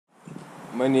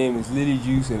My name is Lily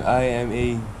Juice and I am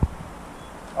a...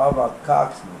 I'm a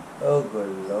cocksman. Oh, good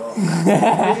Lord.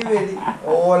 Really?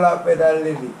 All up in that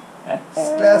Lily.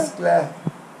 Sklash.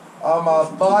 I'm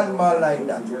a bad man like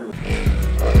that.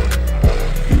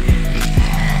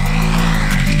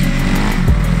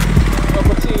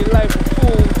 Welcome to your life of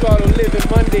Full Throttle Living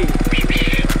Monday.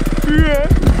 Yeah.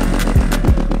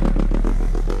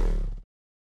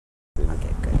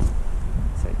 Okay, good.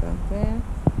 So go there.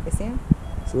 You see him?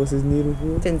 So what's this needle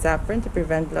for? Tinzaprin to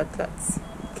prevent blood clots.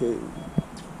 Okay.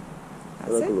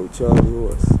 That's Like it. a little Charlie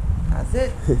horse. That's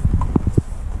it.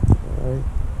 Alright.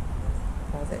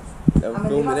 That's it. I'm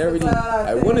filming everything.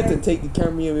 I wanted to take the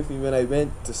camera with me when I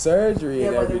went to surgery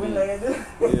and everything.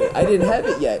 Yeah, I didn't have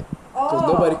it yet. Because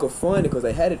nobody could find it because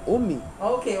I had it on me.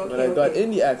 Okay. When I got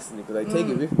in the accident, because I take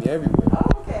it with me everywhere.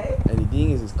 Oh, okay. And the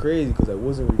thing is, it's crazy because I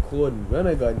wasn't recording when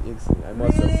I got in the accident. I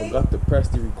must have forgot to press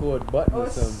the record button or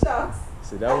something. Shucks.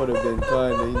 So that would have been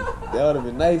fun. That would have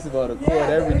been nice if I would have recorded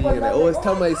everything. And I always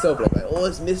tell myself, like, I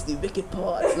always miss the wicked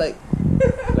parts. Like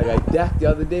I dacked the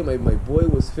other day. My boy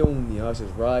was filming me. I was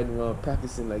just riding around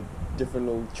practicing like different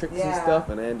little tricks and stuff.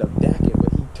 And I ended up dacking.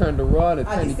 But he turned the rod and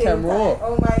turned the camera off.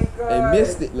 Oh my God. I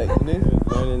missed it. Like, you know,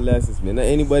 learning lessons, man. Not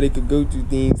anybody could go through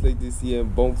things like this here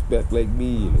and bounce back like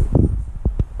me, you know.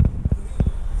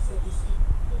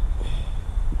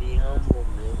 Be humble,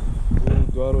 man. Full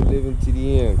throttle living to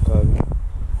the end, cuz.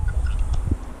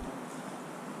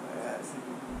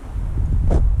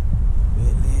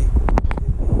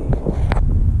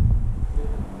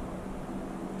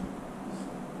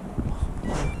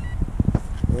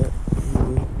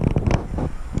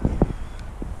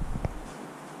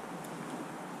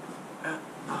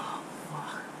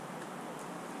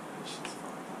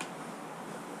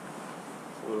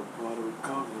 What a part of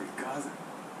recovery, cousin.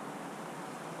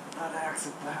 Not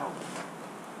asking for help.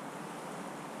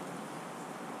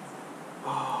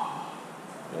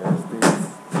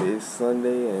 Today is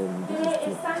Sunday and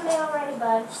It's Sunday already,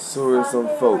 bud. so is some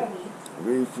folk. It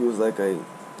really feels like I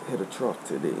hit a truck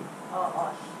today.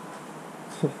 Oh.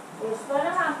 It's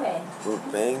gonna happen.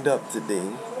 We're banged up today. It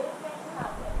is going to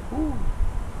happen.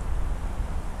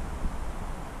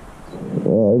 I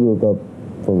woke up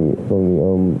from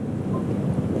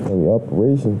the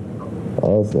operation. I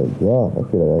was like, yeah, I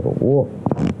feel like I can walk.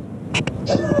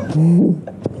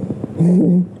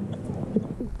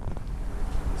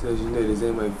 So as you know, this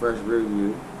ain't my first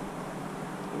rodeo.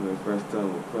 It's my first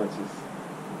time with crutches.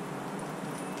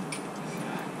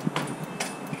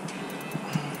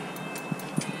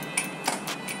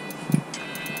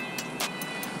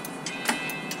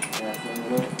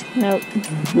 Nope.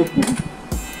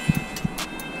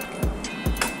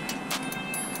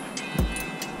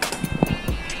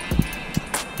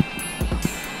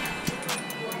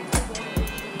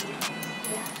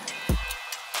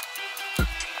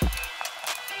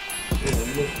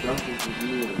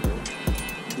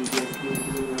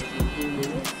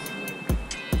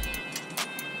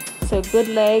 So good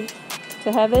leg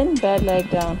to heaven, bad leg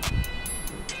down.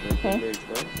 Okay.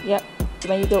 Yep.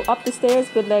 When you go up the stairs,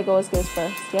 good leg always goes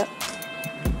first. Yep.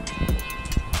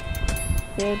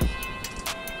 Good.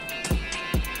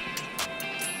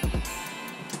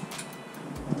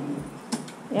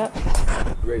 Yep.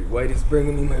 Great White is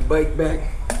bringing me my bike back.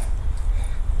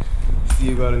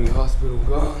 Steve out of the hospital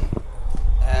gone.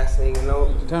 Ass hanging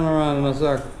out. Turn around in a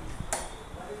circle.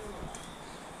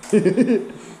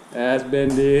 Ass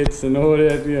band-aids and all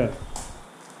that, yeah.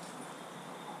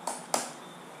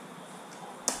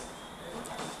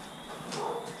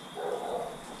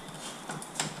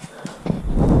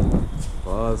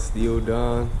 Bars still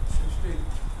down.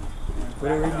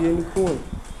 Put it right there in the corner.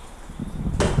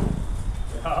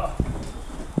 Yeah.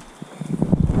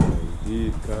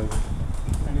 You did, cuz.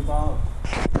 Any ball?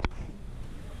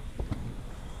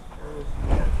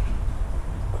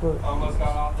 Almost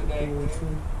got off today.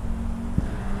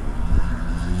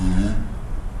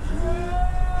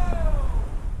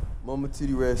 Mama to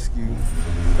the rescue.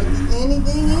 But the only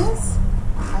thing is,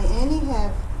 I only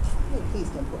have. Hey, please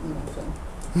don't put me on film.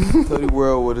 Tell the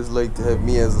world what it's like to have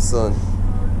me as a son.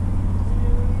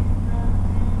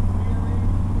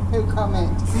 No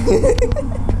comment.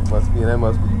 That must be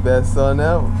the best son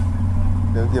ever.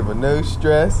 Don't give her no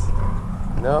stress.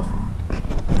 Nothing.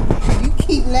 You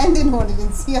keep landing on it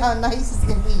and see how nice it's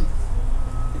gonna be.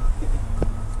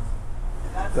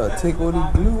 Gotta take all the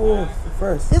glue off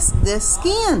first. This the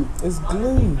skin. It's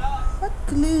glue. What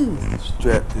glue?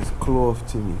 Strap this cloth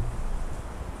to me.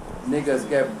 Niggas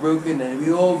get broken and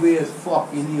we always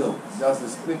fucking you. Just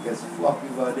as quick as fucking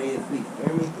about ASP.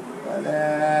 Hear me?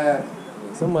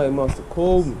 Somebody must have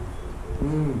called me.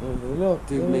 Look,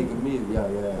 To make a meal, yeah.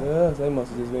 Yeah, so I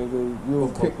must have just went go real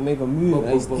quick, make a move.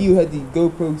 I still had the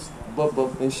GoPros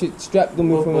and shit strapped to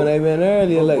me from when I went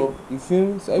earlier, like, you feel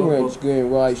me? So I weren't just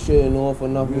going right, shutting off or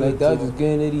nothing like that. Just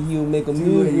going at the heel, make a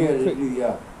move real quick.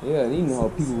 Yeah, and you know how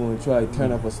people want to try to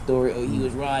turn up a story. Oh, he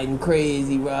was riding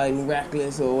crazy, riding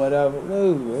reckless or whatever.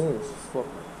 No, man, it's fuck.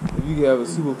 If you could have a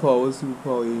superpower, what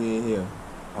superpower you in here?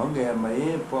 I'm gonna have my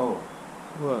hand power.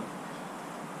 What?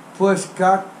 Push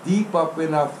cock deep up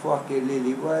in a fucking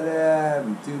lily. What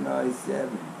happened?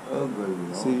 297.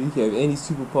 Ugly. See, if you could have any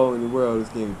superpower in the world, it's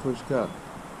gonna be push cock.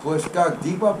 Push cock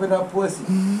deep up in a pussy.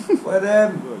 What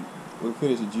happened? We'll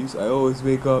finish the juice. I always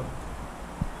wake up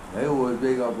They always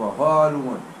big up a hard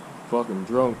one. fucking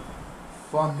drunk.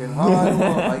 Fucking hard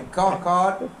one. Like cock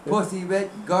hard, pussy wet,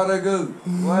 gotta go.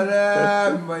 What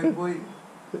happened, my boy?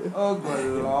 Oh,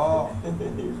 good lord.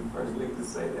 First nigga to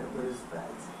say that, but it's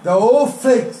facts. The old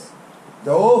fakes,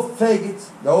 the old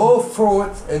faggots, the old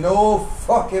frauds, and the old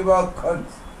fucking about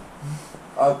cunts.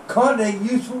 A cunt ain't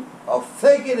useful, a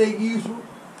faggot ain't useful.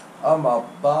 I'm a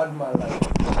bad man like.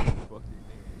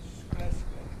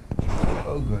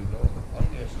 Oh, good lord. I'm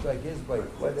gonna strike his bike.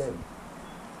 Whatever.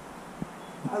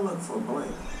 I look so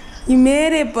blank. You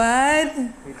made it,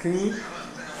 bud. You clean?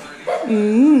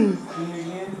 Mm. Clean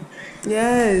again?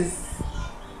 Yes.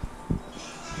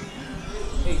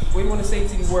 Hey, what do you want to say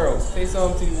to the world? Say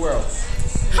something to the world.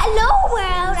 Hello,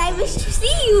 world. I wish to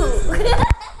see you. Where you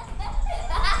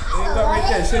got right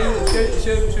there? Show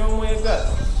them where you got.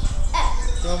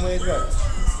 Show them where you got.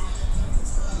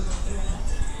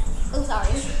 I'm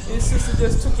sorry. Your sister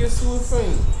just took your sewer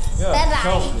frame. Yeah, Bye-bye.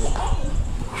 count me.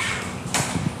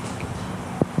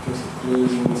 Just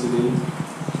closing today.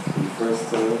 For the first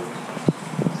time.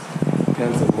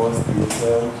 Pants and must be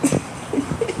yourself.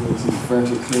 Go to the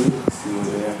furniture clinic. See what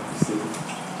they have to say.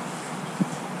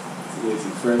 Today's the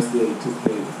first day they took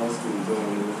the hospital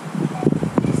going in.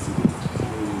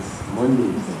 Today's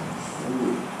Monday.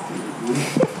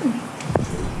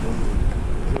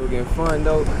 So we're gonna find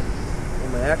out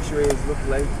what my x-rays look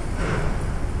like.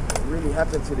 What really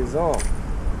happened to this arm?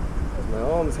 Cause my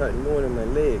arm is hurting more than my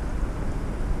leg.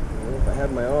 You know, if I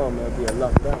had my arm, I'd be a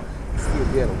lot better. I'd still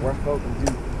be able to work out and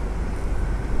do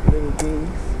many things.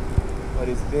 But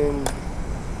it's been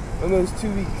almost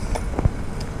 2 weeks.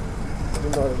 It's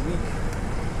been about a week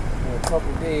and a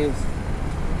couple days.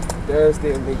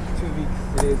 Thursday will make 2 weeks.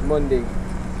 Today's Monday.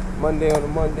 Monday on a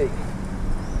Monday.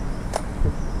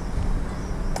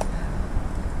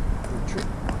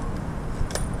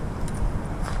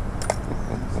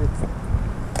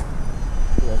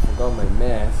 I forgot my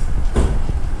mask,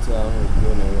 so I don't really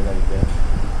doing it like that.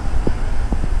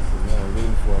 So now I'm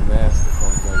waiting for a mask to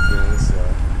come back in, so.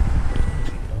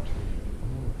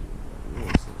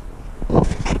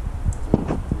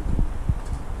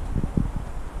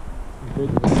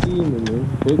 Broke my femur, man.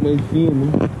 Broke my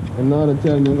femur. And now they're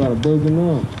telling me I got a broken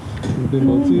arm. It's been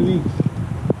about 2 weeks.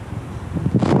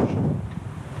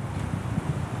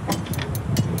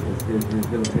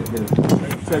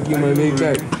 Check you might make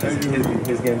that.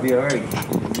 It's gonna be alright.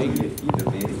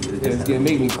 It's gonna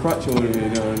make me crutch over there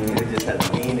down there. You just have to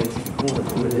lean into the corner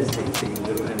for this thing so you can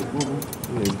go in the corner.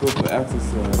 Let's go for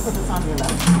exercise. Put this on your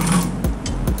lap.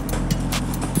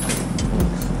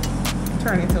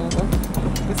 Turn it over.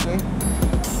 This way.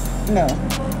 No.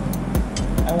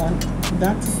 I want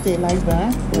that to stay like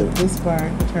that, but this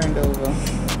part turned over.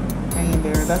 Hang in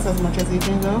there. That's as much as you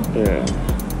can go? Yeah.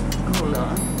 Hold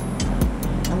on.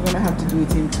 I'm gonna have to do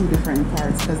it in 2 different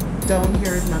parts because down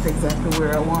here is not exactly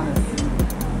where I want it.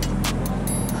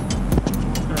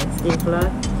 Alright, stay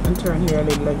flat and turn here a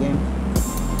little again.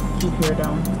 Keep here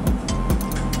down.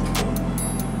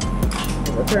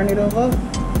 I'll turn it over.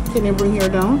 Can you bring here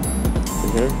down?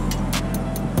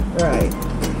 Right.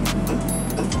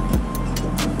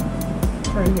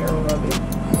 Turn here over a bit.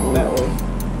 That way.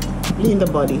 Lean the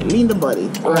body. Lean the body.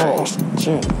 Right.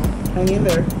 Shit. Hang in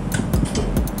there.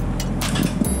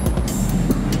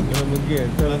 Tell him again.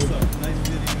 Tell him again. Nice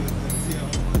video.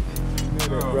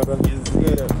 Brother.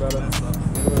 Yeah, brother.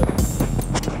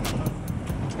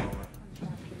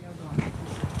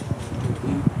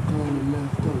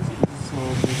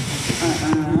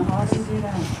 How do you do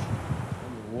that?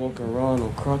 I'm walking around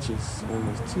on crutches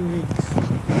almost 2 weeks.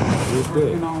 Real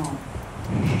good.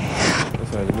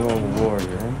 That's how you know I'm a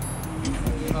warrior, huh?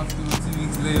 Hospital 2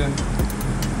 weeks later, and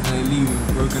I leave with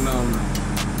a broken arm.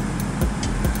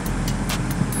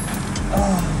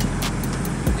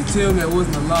 They tell me I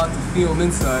wasn't allowed to film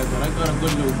inside, but I got a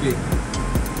good little bit.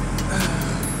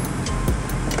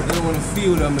 I don't want to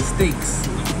feel the mistakes.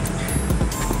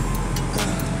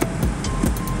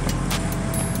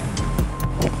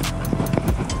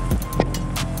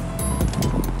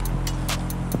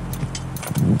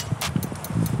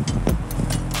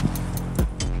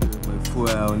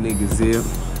 Well, niggas here.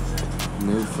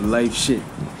 Live for life shit.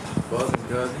 Buzzing,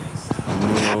 cuz.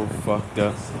 No, fucked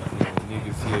up.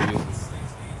 Niggas here,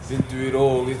 been through it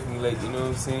all, listen, like, you know what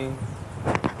I'm saying?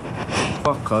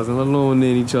 Fuck cousin, alone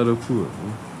in each other foot.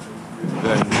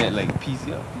 Like, met like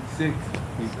P6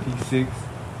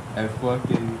 at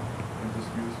fucking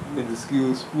in the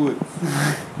school sports.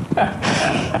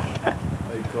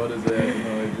 Like, caught his ass and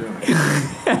all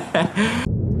that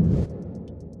drunk.